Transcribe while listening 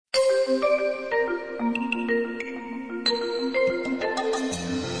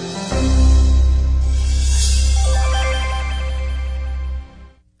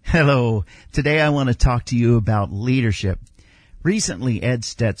Hello. Today I want to talk to you about leadership. Recently, Ed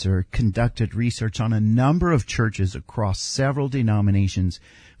Stetzer conducted research on a number of churches across several denominations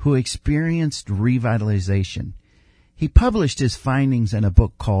who experienced revitalization. He published his findings in a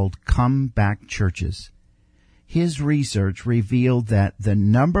book called Comeback Churches. His research revealed that the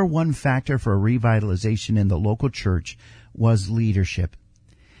number one factor for revitalization in the local church was leadership.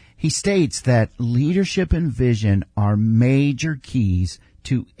 He states that leadership and vision are major keys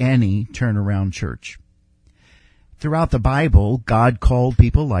to any turnaround church. Throughout the Bible, God called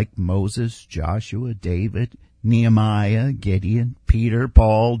people like Moses, Joshua, David, Nehemiah, Gideon, Peter,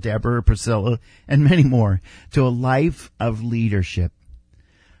 Paul, Deborah, Priscilla, and many more to a life of leadership.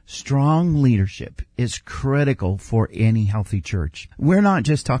 Strong leadership is critical for any healthy church. We're not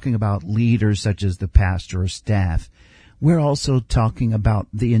just talking about leaders such as the pastor or staff. We're also talking about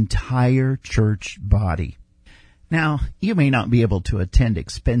the entire church body. Now, you may not be able to attend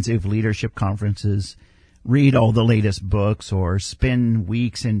expensive leadership conferences, read all the latest books, or spend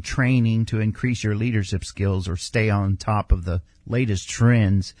weeks in training to increase your leadership skills or stay on top of the latest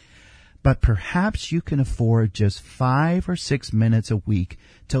trends, but perhaps you can afford just 5 or 6 minutes a week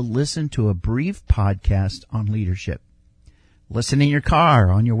to listen to a brief podcast on leadership. Listen in your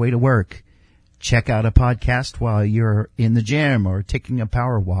car on your way to work. Check out a podcast while you're in the gym or taking a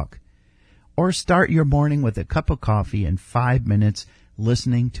power walk. Or start your morning with a cup of coffee and 5 minutes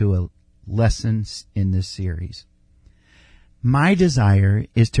listening to a lesson in this series. My desire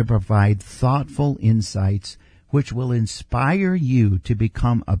is to provide thoughtful insights which will inspire you to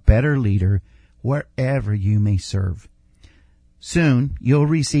become a better leader wherever you may serve. Soon, you'll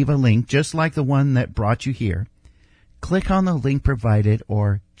receive a link just like the one that brought you here. Click on the link provided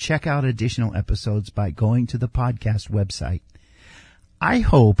or check out additional episodes by going to the podcast website. I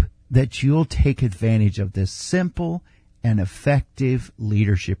hope that you'll take advantage of this simple and effective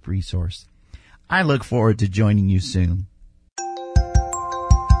leadership resource. I look forward to joining you soon.